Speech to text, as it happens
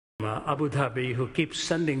Abu Dhabi, who keeps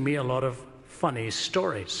sending me a lot of funny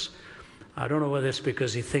stories. I don't know whether it's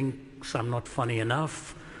because he thinks I'm not funny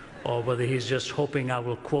enough or whether he's just hoping I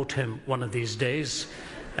will quote him one of these days.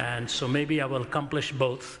 And so maybe I will accomplish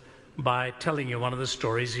both by telling you one of the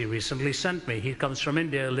stories he recently sent me. He comes from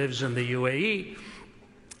India, lives in the UAE.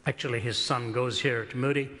 Actually, his son goes here to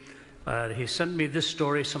Moody. He sent me this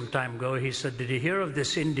story some time ago. He said, did you hear of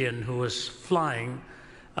this Indian who was flying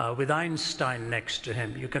with Einstein next to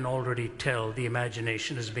him? You can already tell the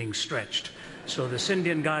imagination is being stretched. So this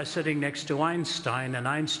Indian guy is sitting next to Einstein, and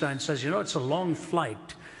Einstein says, you know, it's a long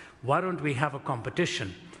flight. Why don't we have a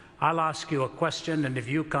competition? I'll ask you a question, and if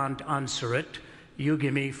you can't answer it, you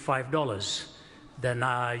give me $5. Then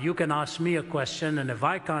you can ask me a question, and if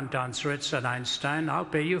I can't answer it, said Einstein, I'll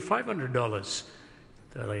pay you $500.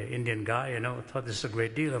 The Indian guy, thought this is a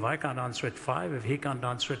great deal. If I can't answer it, $5. If he can't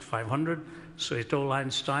answer it, $500. So he told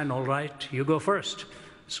Einstein, all right, you go first.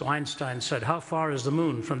 So Einstein said, how far is the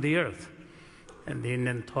moon from the earth? And the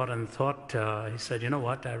Indian thought and thought. He said, you know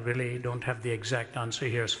what, I really don't have the exact answer.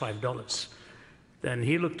 Here's $5. Then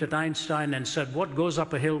he looked at Einstein and said, what goes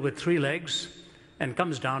up a hill with 3 legs and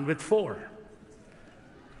comes down with 4?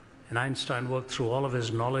 And Einstein worked through all of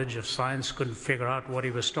his knowledge of science, couldn't figure out what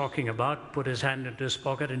he was talking about, put his hand into his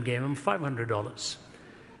pocket and gave him $500.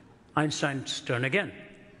 Einstein's turn again.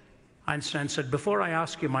 Einstein said, before I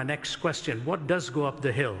ask you my next question, what does go up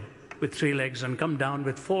the hill with 3 legs and come down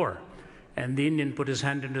with 4? And the Indian put his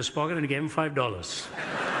hand into his pocket and gave him $5.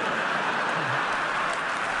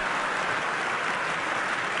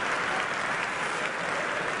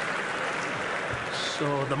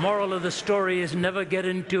 So the moral of the story is never get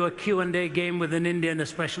into a Q&A game with an Indian,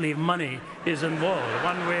 especially if money is involved.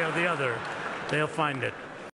 One way or the other, they'll find it.